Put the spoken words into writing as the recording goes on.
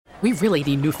We really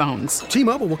need new phones.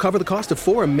 T-Mobile will cover the cost of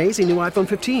 4 amazing new iPhone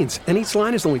 15s, and each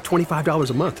line is only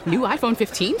 $25 a month. New iPhone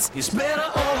 15s? It's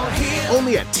better over here.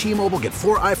 Only at T-Mobile, get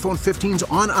 4 iPhone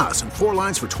 15s on us and 4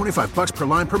 lines for $25 per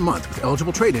line per month with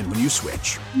eligible trade-in when you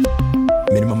switch.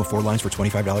 Minimum of 4 lines for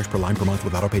 $25 per line per month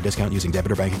with autopay discount using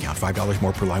debit or bank account. $5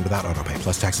 more per line without autopay,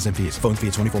 plus taxes and fees. Phone fee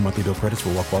at 24 monthly bill credits for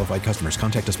well-qualified customers.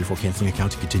 Contact us before canceling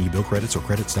account to continue bill credits or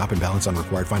credit stop and balance on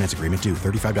required finance agreement due.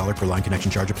 $35 per line connection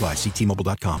charge applies. See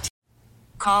T-Mobile.com.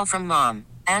 Call from mom.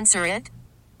 Answer it.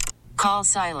 Call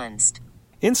silenced.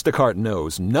 Instacart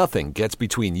knows nothing gets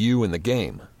between you and the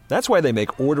game. That's why they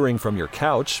make ordering from your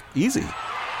couch easy.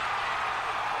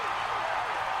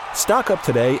 Stock up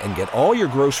today and get all your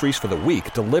groceries for the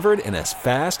week delivered in as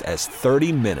fast as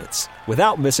 30 minutes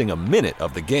without missing a minute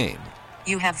of the game.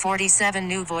 You have 47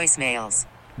 new voicemails.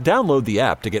 Download the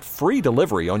app to get free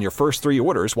delivery on your first 3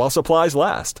 orders while supplies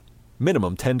last.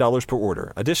 Minimum $10 per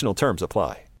order. Additional terms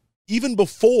apply. Even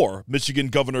before Michigan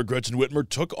Governor Gretchen Whitmer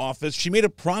took office, she made a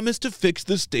promise to fix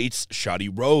the state's shoddy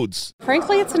roads.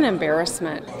 Frankly, it's an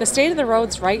embarrassment. The state of the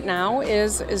roads right now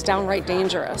is downright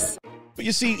dangerous. But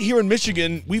you see, here in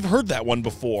Michigan, we've heard that one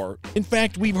before. In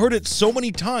fact, we've heard it so many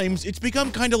times, it's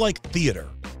become kind of like theater.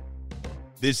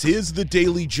 This is the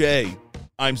Daily J.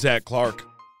 I'm Zach Clark.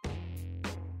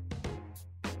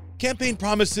 Campaign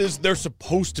promises, they're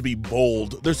supposed to be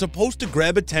bold. They're supposed to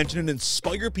grab attention and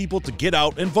inspire people to get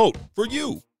out and vote for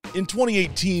you. In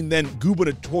 2018, then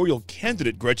gubernatorial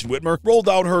candidate Gretchen Whitmer rolled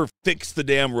out her Fix the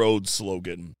Damn Roads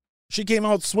slogan. She came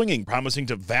out swinging, promising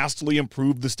to vastly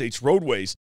improve the state's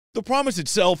roadways. The promise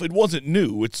itself, it wasn't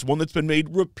new. It's one that's been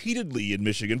made repeatedly in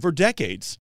Michigan for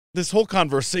decades. This whole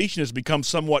conversation has become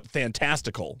somewhat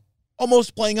fantastical,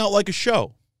 almost playing out like a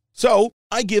show. So,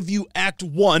 I give you Act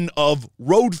 1 of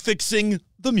Road Fixing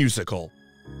the Musical.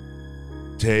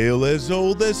 Tale as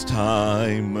old as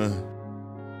time,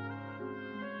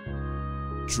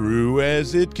 true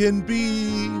as it can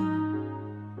be,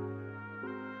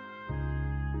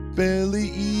 barely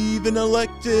even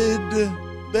elected,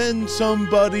 then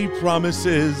somebody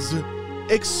promises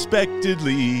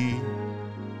expectedly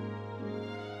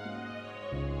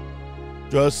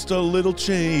just a little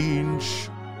change.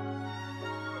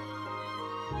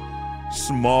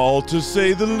 Small to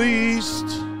say the least,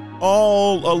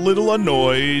 all a little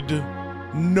annoyed.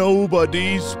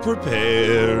 Nobody's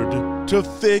prepared to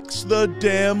fix the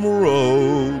damn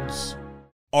roads.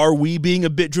 Are we being a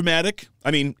bit dramatic?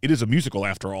 I mean, it is a musical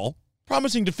after all.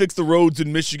 Promising to fix the roads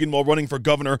in Michigan while running for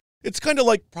governor, it's kind of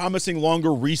like promising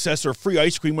longer recess or free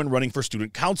ice cream when running for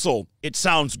student council. It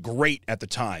sounds great at the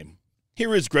time.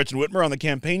 Here is Gretchen Whitmer on the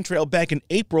campaign trail back in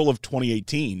April of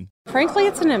 2018. Frankly,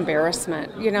 it's an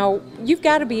embarrassment. You know, you've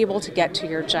got to be able to get to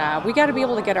your job. We got to be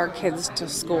able to get our kids to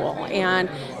school. And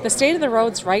the state of the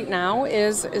roads right now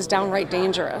is downright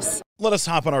dangerous. Let us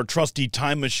hop on our trusty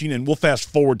time machine and we'll fast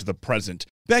forward to the present.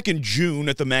 Back in June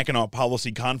at the Mackinac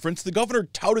Policy Conference, the governor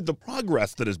touted the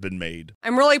progress that has been made.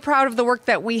 I'm really proud of the work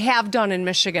that we have done in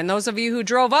Michigan. Those of you who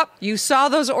drove up, you saw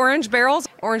those orange barrels.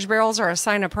 Orange barrels are a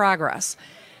sign of progress.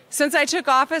 Since I took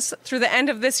office, through the end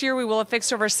of this year, we will have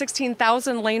fixed over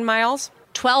 16,000 lane miles,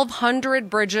 1,200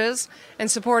 bridges, and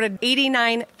supported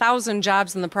 89,000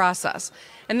 jobs in the process.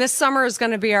 And this summer is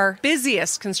going to be our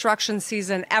busiest construction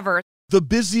season ever. The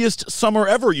busiest summer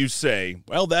ever, you say?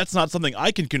 Well, that's not something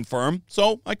I can confirm,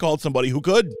 so I called somebody who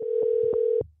could.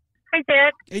 Hi,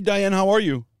 Dad. Hey, Diane, how are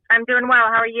you? I'm doing well.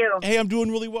 How are you? Hey, I'm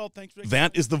doing really well, thanks.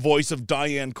 That is the voice of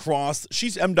Diane Cross.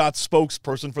 She's MDOT's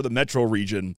spokesperson for the metro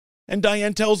region. And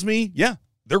Diane tells me, yeah,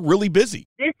 they're really busy.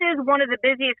 This is one of the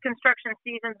busiest construction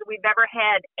seasons we've ever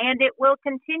had, and it will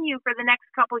continue for the next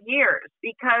couple years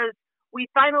because we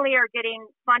finally are getting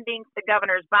funding, the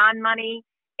governor's bond money,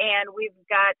 and we've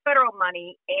got federal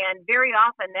money, and very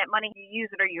often that money, you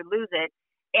use it or you lose it.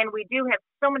 And we do have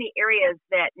so many areas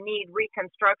that need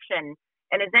reconstruction.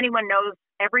 And as anyone knows,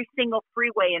 every single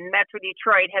freeway in Metro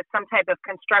Detroit has some type of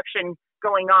construction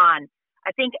going on. I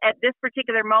think at this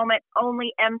particular moment, only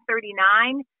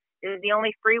M39 is the only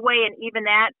freeway, and even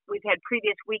that, we've had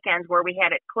previous weekends where we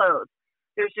had it closed.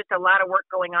 There's just a lot of work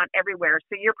going on everywhere,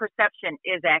 so your perception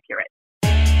is accurate.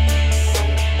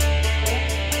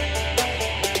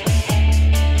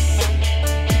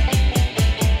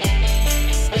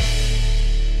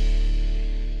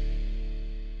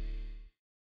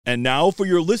 And now for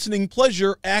your listening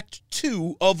pleasure, Act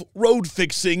 2 of Road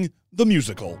Fixing the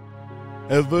Musical.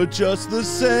 Ever just the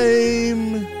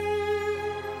same,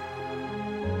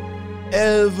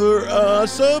 ever a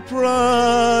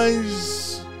surprise,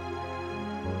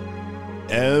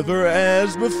 ever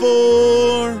as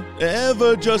before,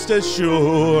 ever just as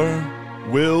sure,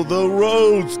 will the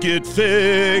roads get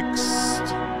fixed?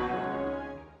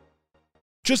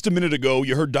 Just a minute ago,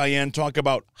 you heard Diane talk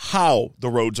about how the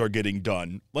roads are getting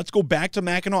done. Let's go back to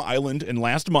Mackinac Island in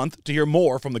last month to hear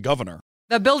more from the governor.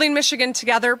 The Building Michigan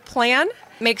Together plan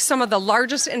makes some of the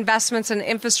largest investments in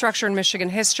infrastructure in Michigan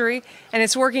history, and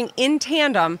it's working in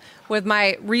tandem with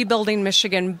my Rebuilding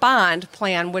Michigan bond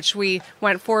plan, which we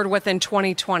went forward with in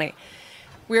 2020.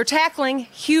 We are tackling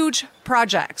huge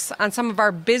projects on some of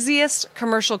our busiest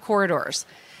commercial corridors.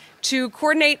 To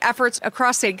coordinate efforts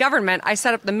across state government, I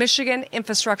set up the Michigan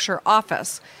Infrastructure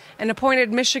Office and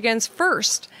appointed Michigan's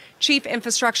first Chief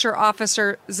Infrastructure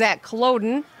Officer, Zach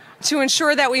Kloden, to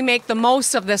ensure that we make the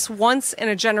most of this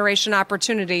once-in-a-generation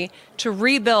opportunity to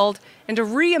rebuild and to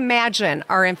reimagine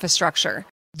our infrastructure.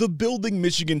 The Building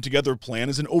Michigan Together plan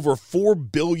is an over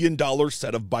 $4 billion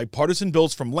set of bipartisan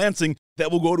bills from Lansing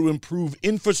that will go to improve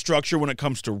infrastructure when it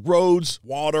comes to roads,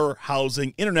 water,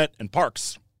 housing, internet, and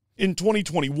parks. In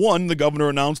 2021, the governor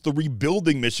announced the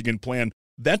Rebuilding Michigan plan.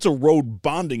 That's a road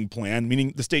bonding plan,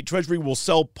 meaning the state treasury will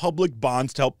sell public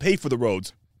bonds to help pay for the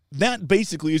roads. That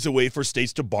basically is a way for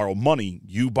states to borrow money.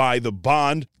 You buy the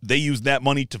bond, they use that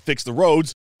money to fix the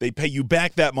roads, they pay you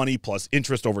back that money plus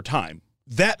interest over time.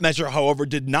 That measure, however,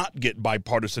 did not get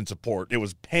bipartisan support. It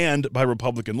was panned by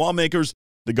Republican lawmakers.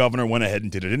 The governor went ahead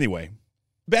and did it anyway.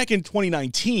 Back in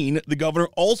 2019, the governor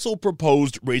also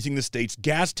proposed raising the state's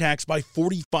gas tax by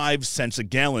 45 cents a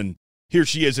gallon. Here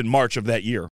she is in March of that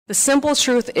year. The simple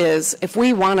truth is, if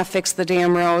we want to fix the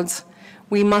damn roads,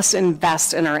 we must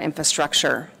invest in our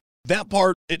infrastructure. That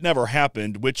part, it never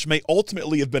happened, which may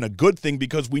ultimately have been a good thing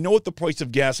because we know what the price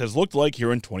of gas has looked like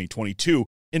here in 2022.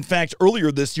 In fact,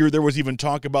 earlier this year, there was even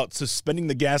talk about suspending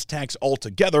the gas tax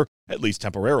altogether, at least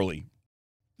temporarily.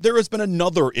 There has been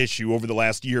another issue over the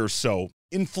last year or so,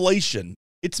 inflation.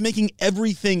 It's making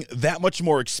everything that much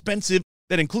more expensive.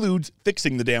 That includes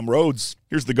fixing the damn roads.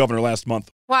 Here's the governor last month.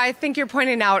 Well, I think you're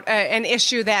pointing out an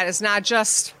issue that is not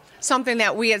just something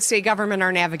that we at state government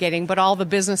are navigating, but all the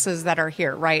businesses that are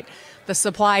here, right? The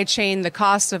supply chain, the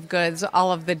cost of goods,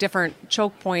 all of the different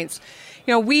choke points.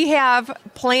 You know, we have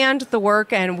planned the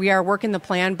work and we are working the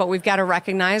plan, but we've got to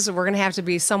recognize that we're going to have to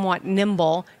be somewhat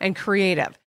nimble and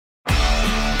creative.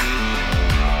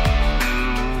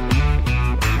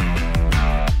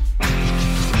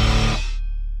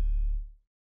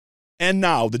 And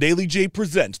now, the Daily J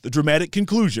presents the dramatic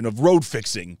conclusion of Road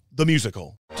Fixing, the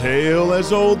musical. Tale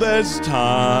as old as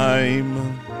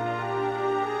time,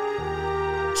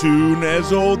 tune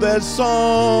as old as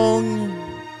song,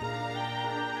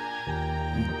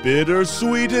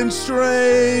 bittersweet and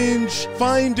strange,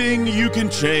 finding you can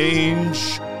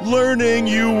change, learning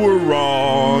you were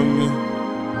wrong.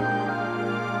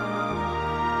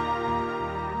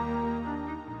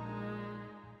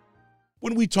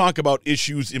 When we talk about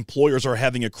issues employers are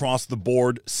having across the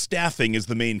board, staffing is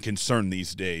the main concern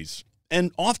these days.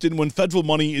 And often when federal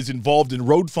money is involved in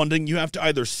road funding, you have to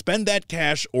either spend that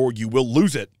cash or you will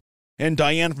lose it. And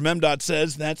Diane from MDOT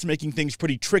says that's making things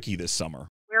pretty tricky this summer.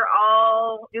 We're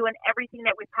all doing everything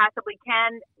that we possibly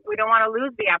can. We don't want to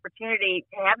lose the opportunity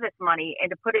to have this money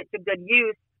and to put it to good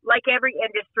use. Like every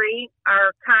industry,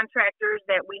 our contractors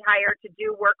that we hire to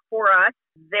do work for us,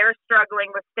 they're struggling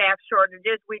with staff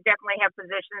shortages. We definitely have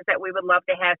positions that we would love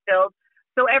to have filled.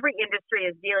 So every industry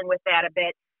is dealing with that a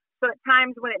bit. So at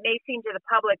times when it may seem to the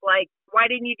public like, why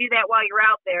didn't you do that while you're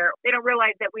out there? They don't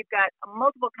realize that we've got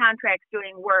multiple contracts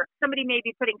doing work. Somebody may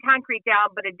be putting concrete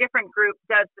down, but a different group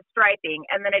does the striping.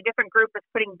 And then a different group is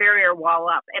putting barrier wall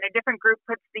up. And a different group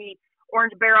puts the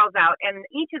orange barrels out. And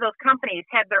each of those companies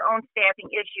have their own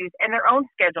staffing issues and their own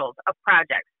schedules of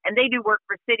projects. And they do work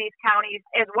for cities, counties,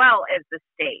 as well as the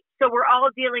state. So we're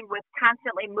all dealing with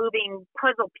constantly moving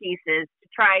puzzle pieces to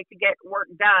try to get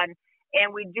work done.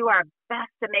 And we do our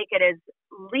best to make it as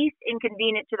least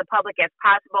inconvenient to the public as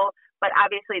possible. But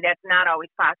obviously that's not always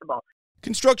possible.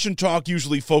 Construction talk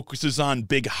usually focuses on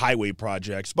big highway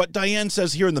projects, but Diane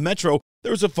says here in the Metro,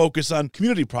 there's a focus on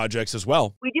community projects as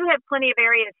well. We do have plenty of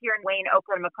areas here in Wayne,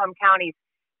 Oakland, Macomb counties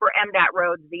for MDOT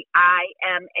roads, the I,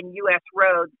 M, and US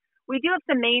roads. We do have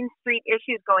some Main Street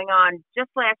issues going on. Just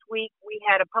last week, we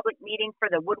had a public meeting for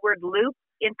the Woodward Loop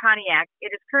in Pontiac. It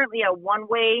is currently a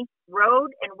one-way road,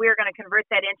 and we're going to convert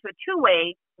that into a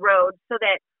two-way road so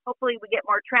that hopefully we get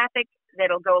more traffic.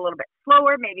 That'll go a little bit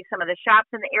slower. Maybe some of the shops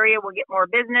in the area will get more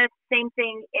business. Same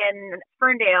thing in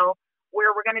Ferndale,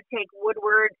 where we're going to take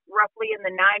Woodward roughly in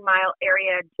the 9-mile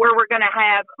area, where we're going to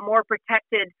have more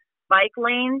protected bike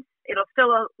lanes. It'll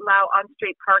still allow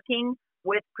on-street parking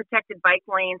with protected bike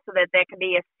lanes so that that can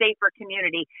be a safer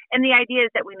community. And the idea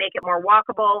is that we make it more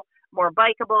walkable, more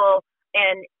bikeable,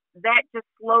 and that just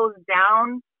slows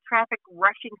down traffic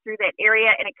rushing through that area,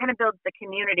 and it kind of builds the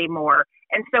community more.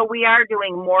 And so we are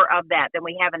doing more of that than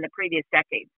we have in the previous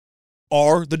decades.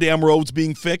 Are the damn roads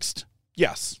being fixed?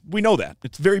 Yes, we know that.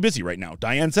 It's very busy right now.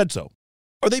 Diane said so.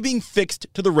 Are they being fixed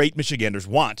to the rate Michiganders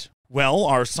want? Well,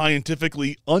 our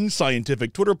scientifically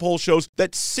unscientific Twitter poll shows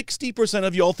that 60%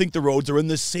 of y'all think the roads are in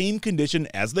the same condition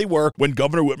as they were when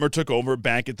Governor Whitmer took over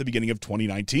back at the beginning of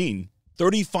 2019.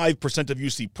 35% of you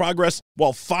see progress,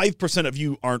 while 5% of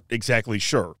you aren't exactly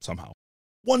sure somehow.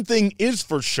 One thing is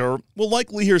for sure, we'll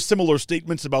likely hear similar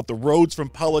statements about the roads from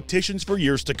politicians for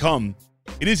years to come.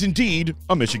 It is indeed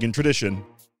a Michigan tradition.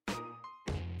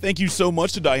 Thank you so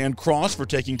much to Diane Cross for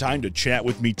taking time to chat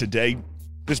with me today.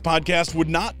 This podcast would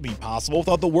not be possible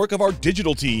without the work of our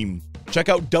digital team. Check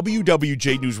out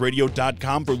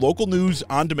wwjnewsradio.com for local news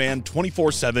on demand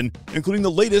 24/7, including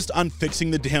the latest on fixing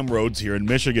the damn roads here in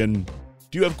Michigan.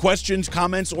 Do you have questions,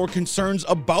 comments, or concerns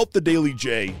about the Daily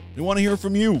J? We want to hear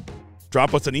from you.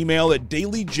 Drop us an email at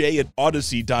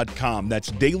dailyj@audacy.com.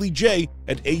 That's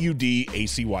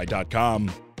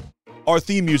dailyj@audacy.com. Our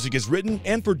theme music is written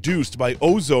and produced by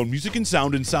Ozone Music and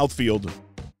Sound in Southfield.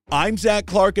 I'm Zach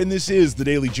Clark, and this is The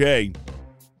Daily J.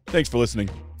 Thanks for listening.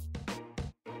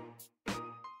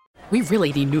 We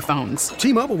really need new phones.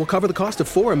 T-Mobile will cover the cost of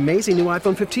 4 amazing new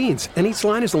iPhone 15s, and each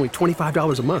line is only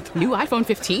 $25 a month. New iPhone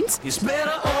 15s? It's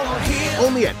better over here.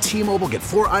 Only at T-Mobile, get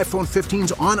 4 iPhone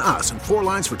 15s on us and 4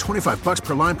 lines for $25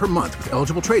 per line per month with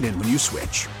eligible trade-in when you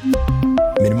switch.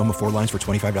 Minimum of 4 lines for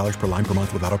 $25 per line per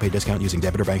month with autopay discount using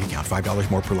debit or bank account.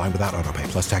 $5 more per line without autopay,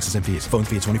 plus taxes and fees. Phone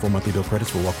fee at 24 monthly bill credits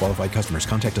for well-qualified customers.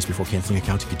 Contact us before canceling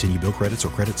account to continue bill credits or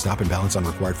credit stop and balance on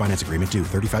required finance agreement due.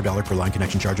 $35 per line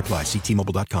connection charge applies. See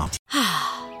T-Mobile.com.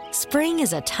 Spring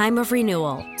is a time of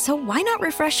renewal, so why not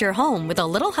refresh your home with a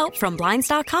little help from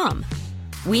Blinds.com?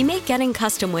 We make getting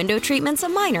custom window treatments a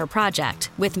minor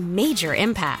project with major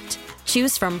impact.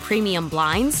 Choose from premium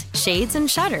blinds, shades, and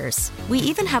shutters. We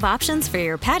even have options for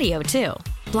your patio, too.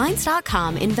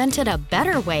 Blinds.com invented a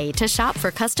better way to shop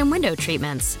for custom window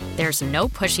treatments. There's no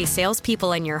pushy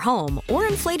salespeople in your home or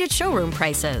inflated showroom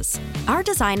prices. Our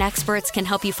design experts can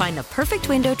help you find the perfect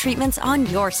window treatments on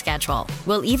your schedule.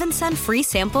 We'll even send free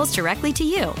samples directly to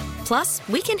you. Plus,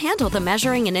 we can handle the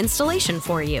measuring and installation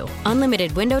for you.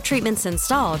 Unlimited window treatments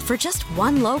installed for just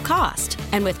one low cost.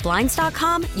 And with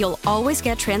Blinds.com, you'll always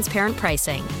get transparent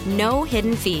pricing. No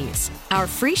hidden fees. Our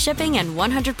free shipping and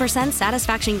 100%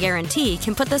 satisfaction guarantee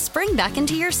can put the spring back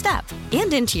into your step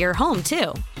and into your home,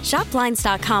 too. Shop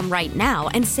Blinds.com right now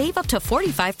and save up to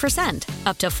 45%.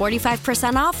 Up to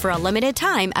 45% off for a limited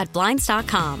time at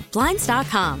Blinds.com.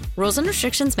 Blinds.com. Rules and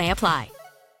restrictions may apply.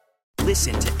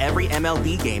 Listen to every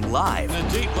MLB game live. In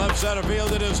the deep left center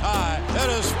field, it is high,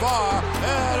 it is far,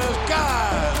 it is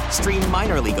gone. Stream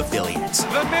minor league affiliates.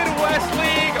 The Midwest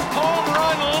League home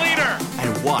run leader.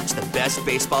 And watch the best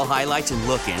baseball highlights and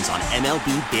look-ins on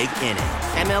MLB Big Inning.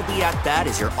 MLB At Bat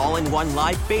is your all-in-one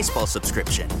live baseball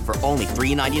subscription for only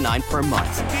 $3.99 per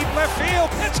month. Deep left field,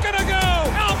 it's gonna go.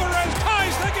 Alvarez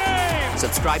ties the game.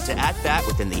 Subscribe to At Bat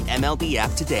within the MLB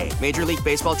app today. Major League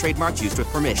Baseball trademarks used with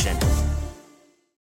permission.